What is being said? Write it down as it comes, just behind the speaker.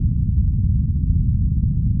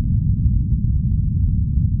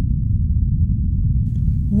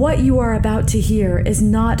What you are about to hear is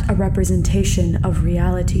not a representation of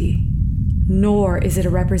reality, nor is it a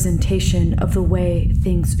representation of the way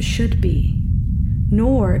things should be,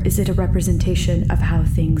 nor is it a representation of how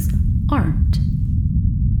things aren't.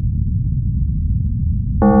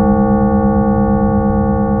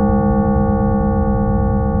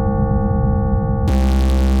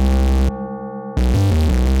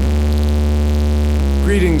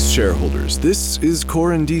 Greetings, shareholders. This is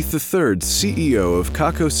Corin Deeth III, CEO of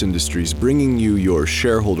Kakos Industries, bringing you your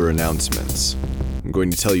shareholder announcements. I'm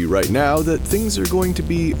going to tell you right now that things are going to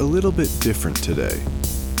be a little bit different today.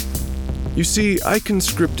 You see, I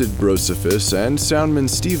conscripted Brosophus and Soundman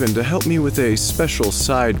Steven to help me with a special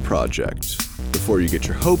side project. Before you get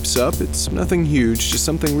your hopes up, it's nothing huge, just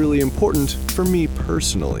something really important for me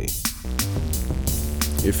personally.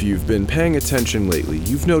 If you've been paying attention lately,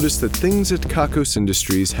 you've noticed that things at Kakos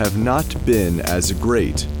Industries have not been as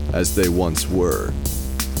great as they once were.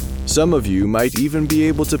 Some of you might even be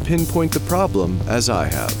able to pinpoint the problem as I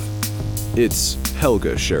have. It's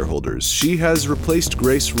Helga, shareholders. She has replaced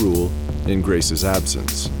Grace Rule in Grace's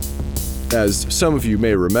absence. As some of you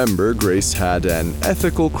may remember, Grace had an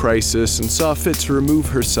ethical crisis and saw fit to remove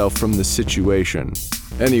herself from the situation.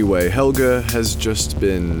 Anyway, Helga has just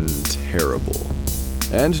been terrible.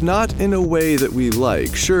 And not in a way that we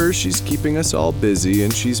like. Sure, she's keeping us all busy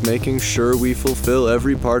and she's making sure we fulfill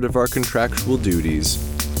every part of our contractual duties.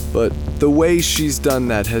 But the way she's done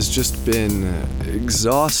that has just been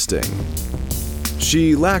exhausting.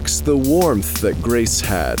 She lacks the warmth that Grace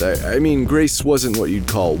had. I mean, Grace wasn't what you'd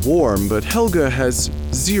call warm, but Helga has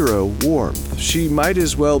zero warmth. She might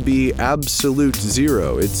as well be absolute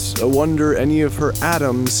zero. It's a wonder any of her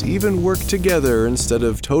atoms even work together instead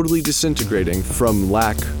of totally disintegrating from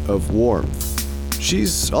lack of warmth.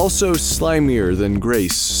 She's also slimier than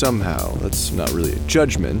Grace somehow. That's not really a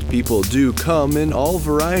judgment. People do come in all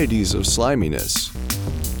varieties of sliminess.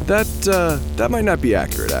 That might not be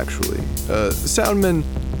accurate, actually. Soundman,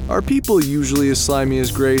 are people usually as slimy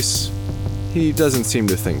as Grace? He doesn't seem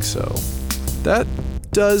to think so. That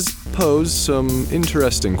does pose some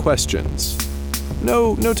interesting questions.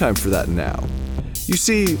 No time for that now. You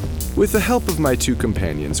see, with the help of my two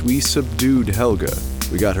companions, we subdued Helga.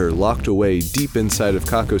 We got her locked away deep inside of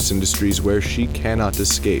Kakos Industries where she cannot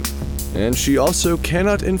escape. And she also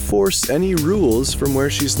cannot enforce any rules from where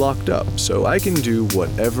she's locked up, so I can do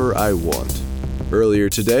whatever I want. Earlier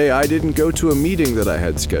today, I didn't go to a meeting that I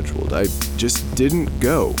had scheduled. I just didn't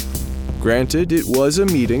go. Granted, it was a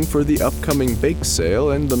meeting for the upcoming bake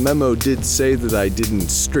sale, and the memo did say that I didn't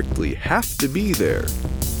strictly have to be there.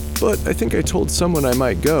 But I think I told someone I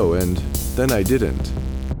might go, and then I didn't.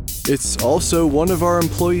 It's also one of our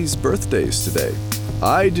employees' birthdays today.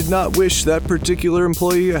 I did not wish that particular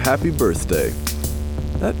employee a happy birthday.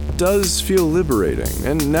 That does feel liberating,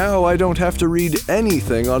 and now I don't have to read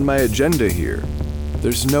anything on my agenda here.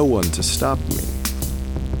 There's no one to stop me.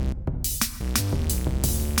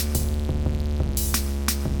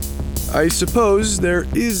 I suppose there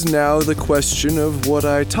is now the question of what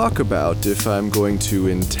I talk about if I'm going to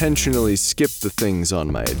intentionally skip the things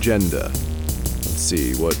on my agenda. Let's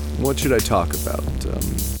see, what should I talk about?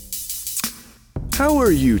 How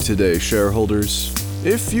are you today, shareholders?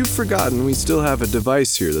 If you've forgotten, we still have a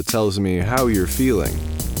device here that tells me how you're feeling.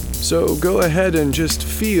 So go ahead and just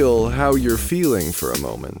feel how you're feeling for a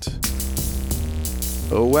moment.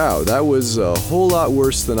 Oh wow, that was a whole lot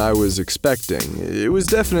worse than I was expecting. It was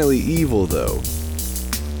definitely evil, though.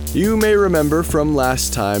 You may remember from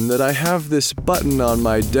last time that I have this button on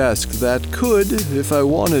my desk that could, if I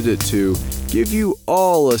wanted it to, give you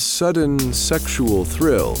all a sudden sexual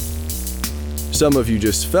thrill. Some of you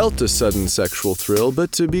just felt a sudden sexual thrill,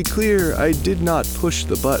 but to be clear, I did not push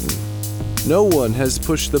the button. No one has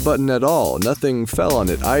pushed the button at all, nothing fell on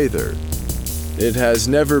it either. It has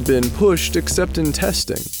never been pushed except in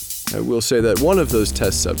testing. I will say that one of those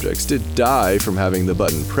test subjects did die from having the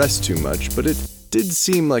button pressed too much, but it did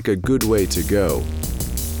seem like a good way to go.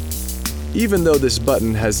 Even though this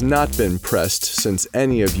button has not been pressed since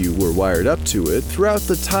any of you were wired up to it, throughout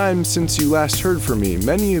the time since you last heard from me,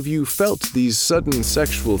 many of you felt these sudden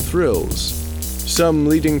sexual thrills. Some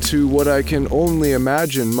leading to what I can only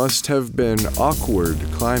imagine must have been awkward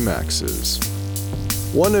climaxes.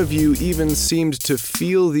 One of you even seemed to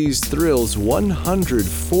feel these thrills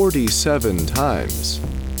 147 times.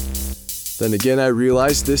 Then again, I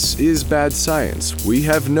realized this is bad science. We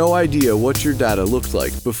have no idea what your data looked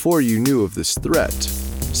like before you knew of this threat.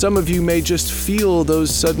 Some of you may just feel those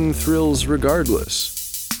sudden thrills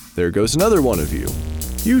regardless. There goes another one of you.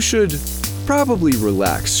 You should probably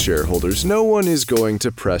relax, shareholders. No one is going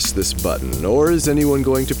to press this button, nor is anyone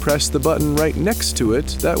going to press the button right next to it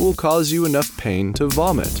that will cause you enough pain to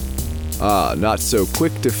vomit. Not so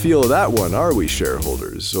quick to feel that one, are we,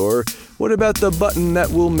 shareholders? Or what about the button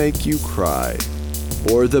that will make you cry?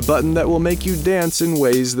 Or the button that will make you dance in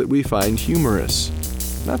ways that we find humorous?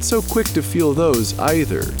 Not so quick to feel those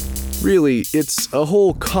either. Really, it's a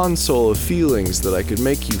whole console of feelings that I could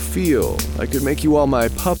make you feel. I could make you all my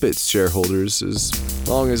puppets, shareholders, as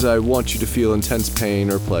long as I want you to feel intense pain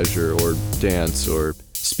or pleasure or dance or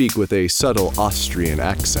speak with a subtle Austrian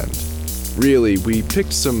accent. Really, we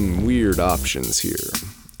picked some weird options here.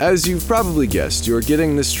 As you've probably guessed, you're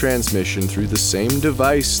getting this transmission through the same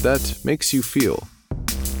device that makes you feel.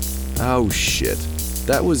 Oh shit,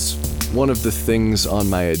 that was one of the things on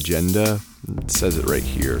my agenda. It says it right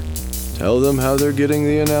here. Tell them how they're getting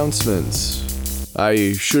the announcements.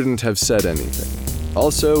 I shouldn't have said anything.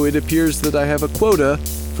 Also, it appears that I have a quota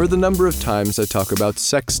for the number of times I talk about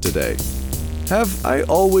sex today. Have I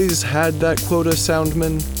always had that quota,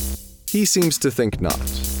 Soundman? He seems to think not.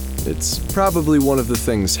 It's probably one of the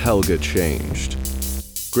things Helga changed.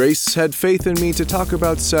 Grace had faith in me to talk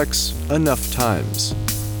about sex enough times.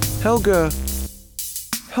 Helga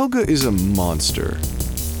is a monster.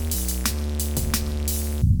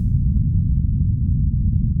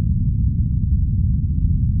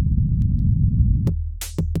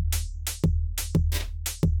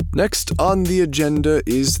 Next on the agenda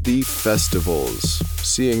is the festivals.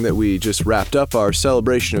 Seeing that we just wrapped up our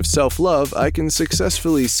celebration of self-love, I can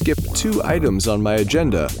successfully skip 2 items on my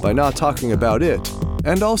agenda by not talking about it,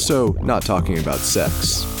 and also not talking about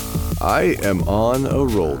sex. I am on a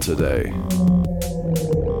roll today.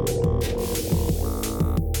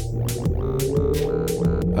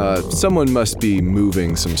 Someone must be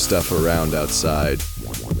moving some stuff around outside.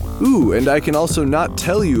 Ooh, and I can also not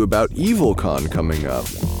tell you about EvilCon coming up.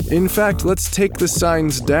 In fact, let's take the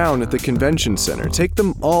signs down at the convention center. Take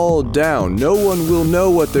them all down. No one will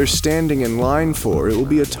know what they're standing in line for. It will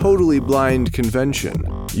be a totally blind convention.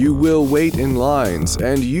 You will wait in lines,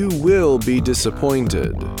 and you will be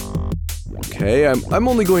disappointed. Okay, I'm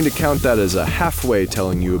only going to count that as a halfway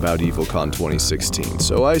telling you about EvilCon 2016,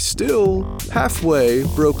 so I still halfway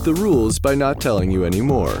broke the rules by not telling you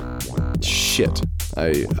anymore. Shit,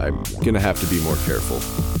 I'm gonna have to be more careful.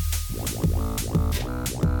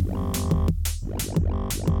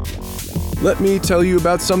 Let me tell you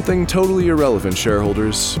about something totally irrelevant,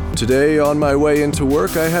 shareholders. Today, on my way into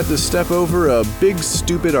work, I had to step over a big,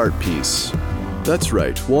 stupid art piece. That's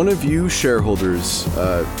right, one of you shareholders,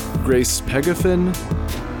 Grace Pegafin?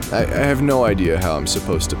 I have no idea how I'm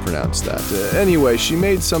supposed to pronounce that. Anyway, she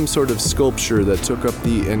made some sort of sculpture that took up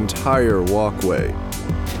the entire walkway.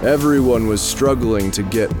 Everyone was struggling to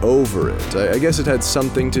get over it. I guess it had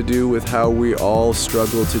something to do with how we all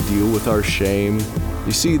struggle to deal with our shame.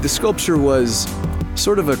 You see, the sculpture was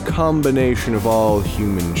sort of a combination of all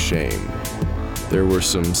human shame. There were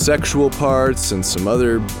some sexual parts and some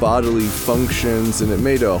other bodily functions, and it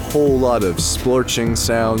made a whole lot of splorching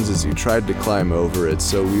sounds as you tried to climb over it,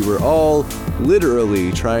 so we were all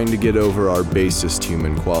literally trying to get over our basest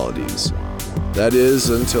human qualities. That is,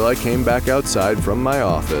 until I came back outside from my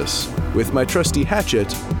office with my trusty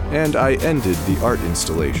hatchet, and I ended the art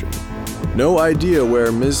installation. No idea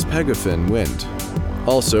where Ms. Pegafin went.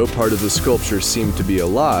 Also, part of the sculpture seemed to be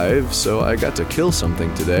alive, so I got to kill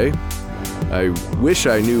something today. I wish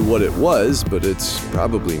I knew what it was, but it's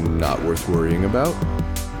probably not worth worrying about.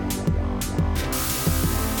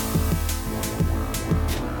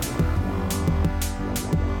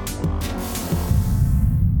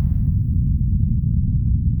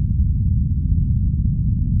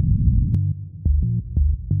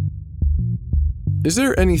 Is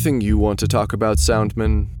there anything you want to talk about,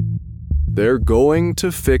 Soundman? They're going to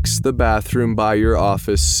fix the bathroom by your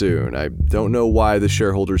office soon. I don't know why the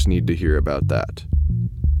shareholders need to hear about that.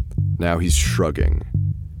 Now he's shrugging.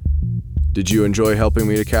 Did you enjoy helping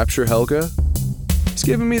me to capture Helga? He's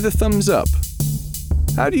giving me the thumbs up.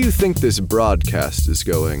 How do you think this broadcast is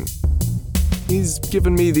going? He's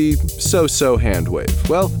given me the so-so hand wave.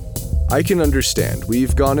 Well, I can understand.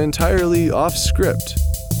 We've gone entirely off script.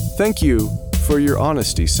 Thank you for your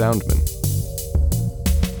honesty, Soundman.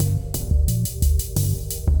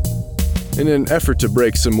 In an effort to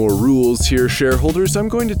break some more rules here, shareholders, I'm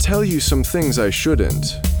going to tell you some things I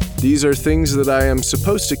shouldn't. These are things that I am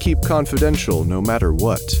supposed to keep confidential no matter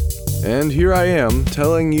what. And here I am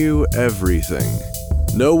telling you everything.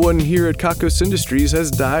 No one here at Kakos Industries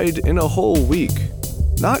has died in a whole week.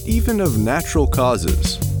 Not even of natural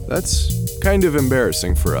causes. That's kind of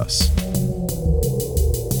embarrassing for us.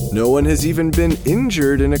 No one has even been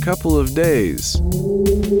injured in a couple of days.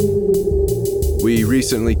 We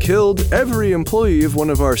recently killed every employee of one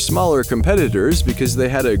of our smaller competitors because they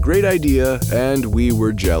had a great idea and we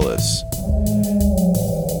were jealous.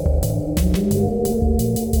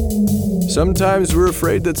 Sometimes we're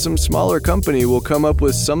afraid that some smaller company will come up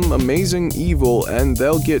with some amazing evil and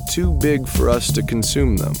they'll get too big for us to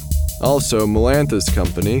consume them. Also, Melantha's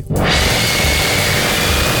company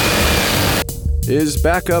is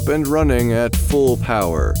back up and running at full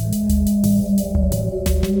power.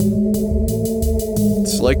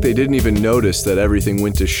 It's like they didn't even notice that everything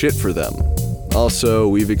went to shit for them. Also,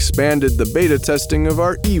 we've expanded the beta testing of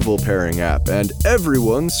our evil pairing app, and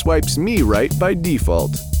everyone swipes me right by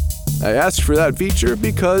default. I asked for that feature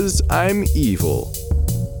because I'm evil.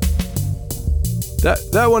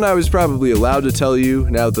 That one I was probably allowed to tell you.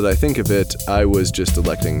 Now that I think of it, I was just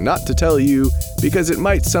electing not to tell you because it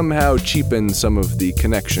might somehow cheapen some of the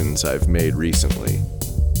connections I've made recently.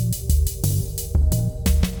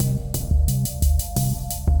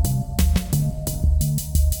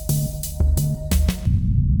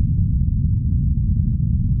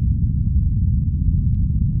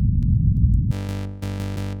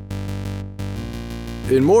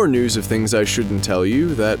 In more news of things I shouldn't tell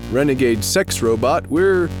you, that renegade sex robot,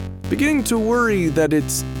 we're beginning to worry that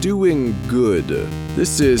it's doing good.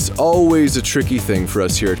 This is always a tricky thing for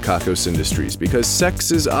us here at Kakos Industries, because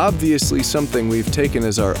sex is obviously something we've taken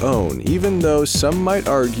as our own, even though some might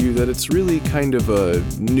argue that it's really kind of a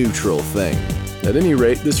neutral thing. At any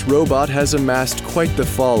rate, this robot has amassed quite the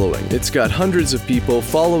following. It's got hundreds of people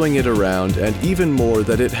following it around, and even more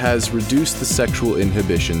that it has reduced the sexual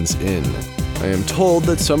inhibitions in. I am told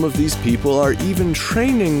that some of these people are even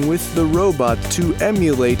training with the robot to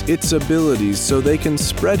emulate its abilities so they can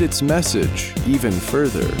spread its message even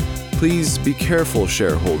further. Please be careful,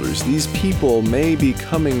 shareholders. These people may be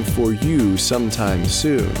coming for you sometime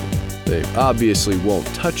soon. They obviously won't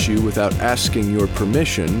touch you without asking your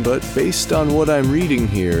permission, but based on what I'm reading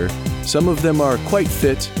here, some of them are quite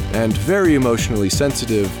fit and very emotionally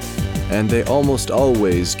sensitive, and they almost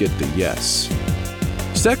always get the yes.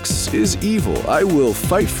 Sex is evil. I will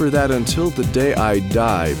fight for that until the day I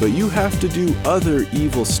die, but you have to do other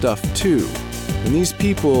evil stuff too. And these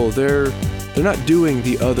people, they're not doing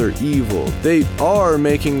the other evil. They are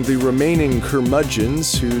making the remaining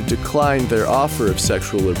curmudgeons who declined their offer of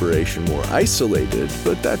sexual liberation more isolated,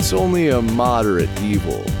 but that's only a moderate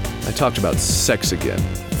evil. I talked about sex again.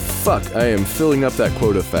 Fuck, I am filling up that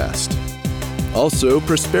quota fast. Also,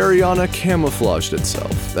 Prosperiana camouflaged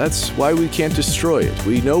itself. That's why we can't destroy it.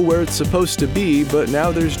 We know where it's supposed to be, but now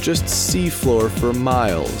there's just seafloor for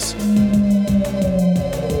miles.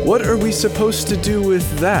 What are we supposed to do with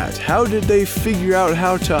that? How did they figure out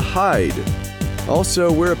how to hide? Also,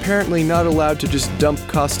 we're apparently not allowed to just dump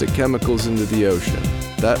caustic chemicals into the ocean.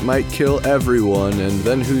 That might kill everyone, and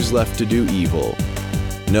then who's left to do evil?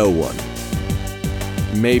 No one.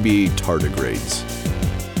 Maybe tardigrades.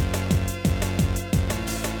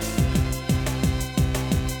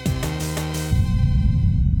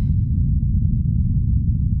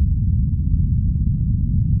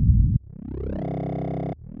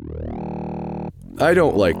 I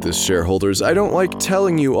don't like this, shareholders. I don't like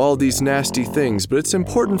telling you all these nasty things, but it's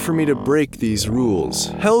important for me to break these rules.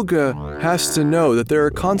 Helga has to know that there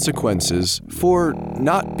are consequences for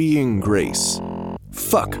not being Grace.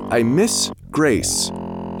 Fuck, I miss Grace.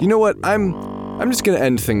 You know what, I'm just gonna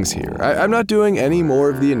end things here. I'm not doing any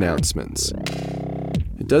more of the announcements.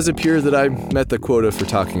 It does appear that I met the quota for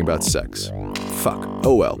talking about sex. Fuck,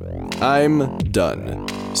 oh well. I'm done.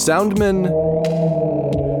 Soundman...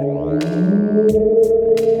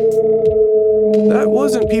 That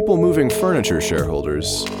wasn't people moving furniture,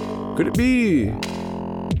 shareholders. Could it be?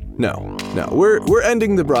 No, we're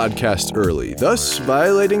ending the broadcast early, thus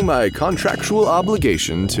violating my contractual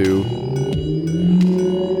obligation to...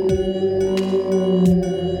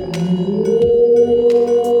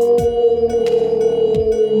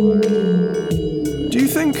 Do you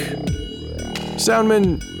think...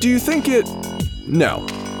 Soundman, do you think it... No,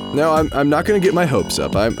 I'm not going to get my hopes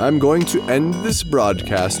up. I'm going to end this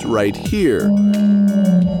broadcast right here.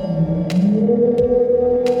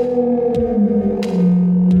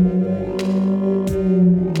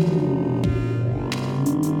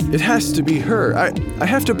 It has to be her. I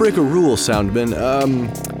have to break a rule, Soundman.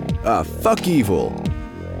 Fuck evil.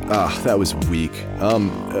 That was weak.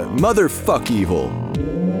 Motherfuck evil.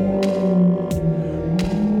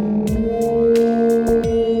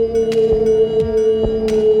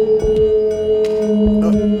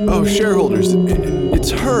 Shareholders,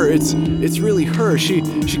 it's her. It's really her. She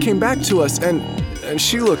came back to us, and and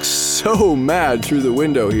she looks so mad through the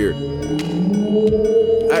window here.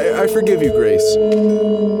 I forgive you, Grace.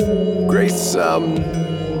 Grace,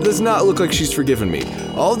 does not look like she's forgiven me.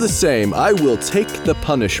 All the same, I will take the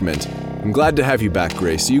punishment. I'm glad to have you back,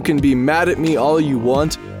 Grace. You can be mad at me all you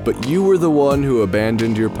want, but you were the one who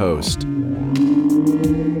abandoned your post.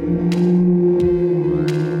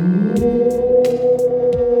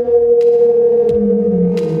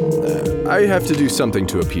 I have to do something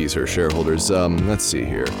to appease her, shareholders. Let's see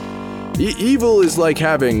here. Evil is like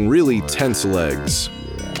having really tense legs.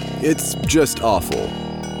 It's just awful.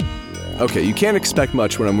 Okay, you can't expect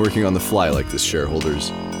much when I'm working on the fly like this,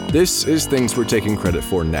 shareholders. This is things we're taking credit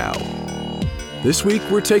for now. This week,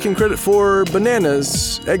 we're taking credit for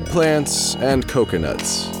bananas, eggplants, and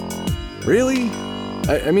coconuts. Really?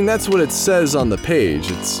 I mean, that's what it says on the page.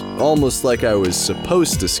 It's almost like I was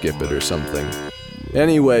supposed to skip it or something.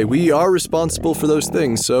 Anyway, we are responsible for those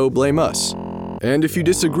things, so blame us. And if you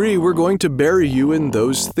disagree, we're going to bury you in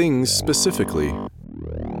those things specifically.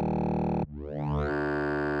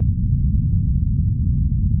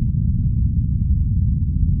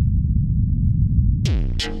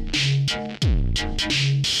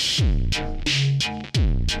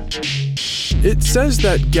 It says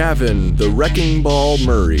that Gavin, the Wrecking Ball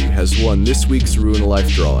Murray, has won this week's Ruin a Life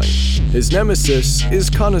drawing. His nemesis is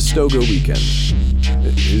Conestoga Weekend.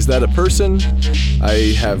 Is that a person?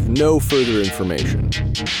 I have no further information.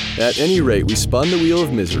 At any rate, we spun the wheel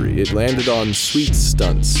of misery. It landed on Sweet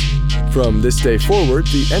Stunts. From this day forward,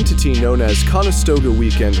 the entity known as Conestoga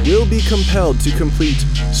Weekend will be compelled to complete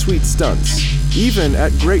Sweet Stunts, even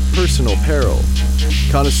at great personal peril.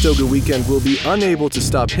 Conestoga Weekend will be unable to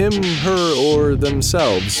stop him, her, or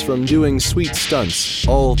themselves from doing sweet stunts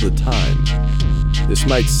all the time. This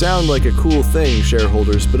might sound like a cool thing,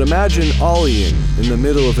 shareholders, but imagine ollieing in the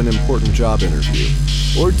middle of an important job interview,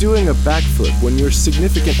 or doing a backflip when your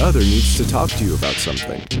significant other needs to talk to you about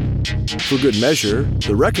something. For good measure,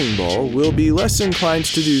 the Wrecking Ball will be less inclined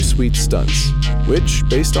to do sweet stunts, which,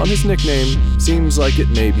 based on his nickname, seems like it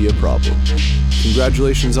may be a problem.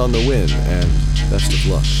 Congratulations on the win, and best of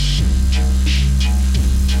luck.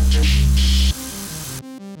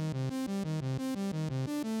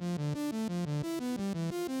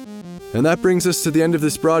 And that brings us to the end of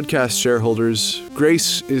this broadcast, shareholders.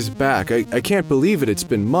 Grace is back. I can't believe it. It's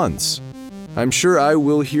been months. I'm sure I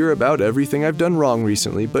will hear about everything I've done wrong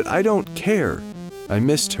recently, but I don't care. I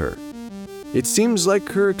missed her. It seems like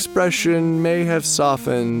her expression may have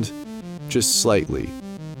softened just slightly.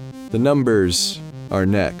 The numbers are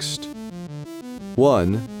next.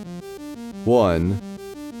 1, 1,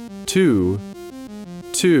 2,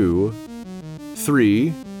 2,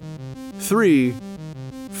 3, 3,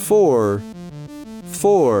 4,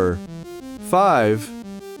 4, 5.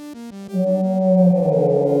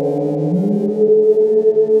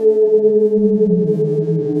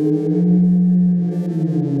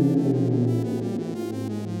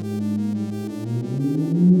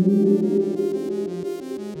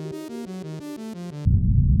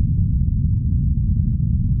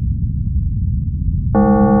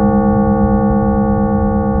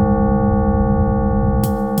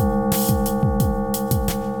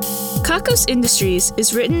 Kakos Industries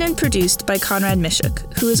is written and produced by Conrad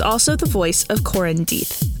Mishuk, who is also the voice of Corin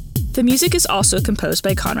Deeth. The music is also composed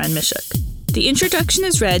by Conrad Mishuk. The introduction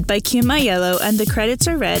is read by Kim Aiello, and the credits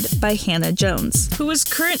are read by Hannah Jones, who is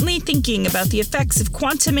currently thinking about the effects of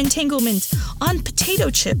quantum entanglement on potato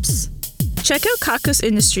chips. Check out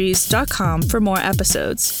kakosindustries.com for more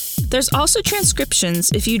episodes. There's also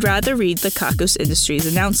transcriptions if you'd rather read the Kakos Industries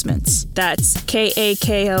announcements. That's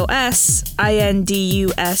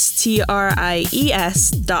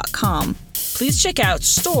KAKOSINDUSTRIES.com. Please check out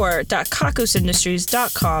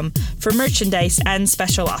store.kakosindustries.com for merchandise and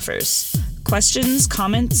special offers. Questions,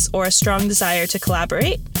 comments, or a strong desire to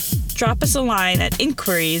collaborate? Drop us a line at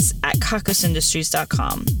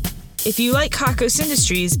inquiries@kakosindustries.com. If you like Kakos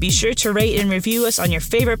Industries, be sure to rate and review us on your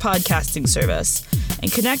favorite podcasting service.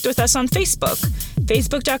 And connect with us on Facebook,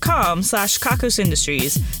 facebook.com/Kakos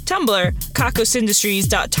Industries, Tumblr,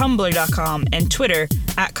 kakosindustries.tumblr.com, and Twitter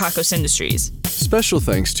 @Kakos Industries. Special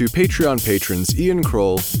thanks to Patreon patrons Ian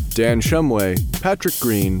Kroll, Dan Shumway, Patrick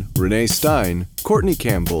Green, Renee Stein, Courtney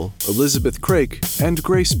Campbell, Elizabeth Craik, and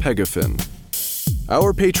Grace Pegafin.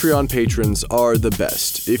 Our Patreon patrons are the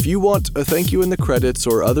best. If you want a thank you in the credits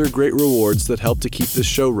or other great rewards that help to keep this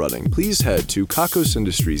show running, please head to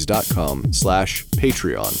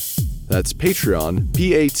kakosindustries.com/Patreon. That's Patreon,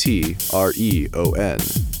 Patreon.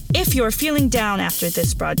 If you're feeling down after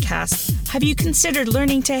this broadcast, have you considered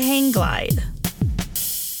learning to hang glide?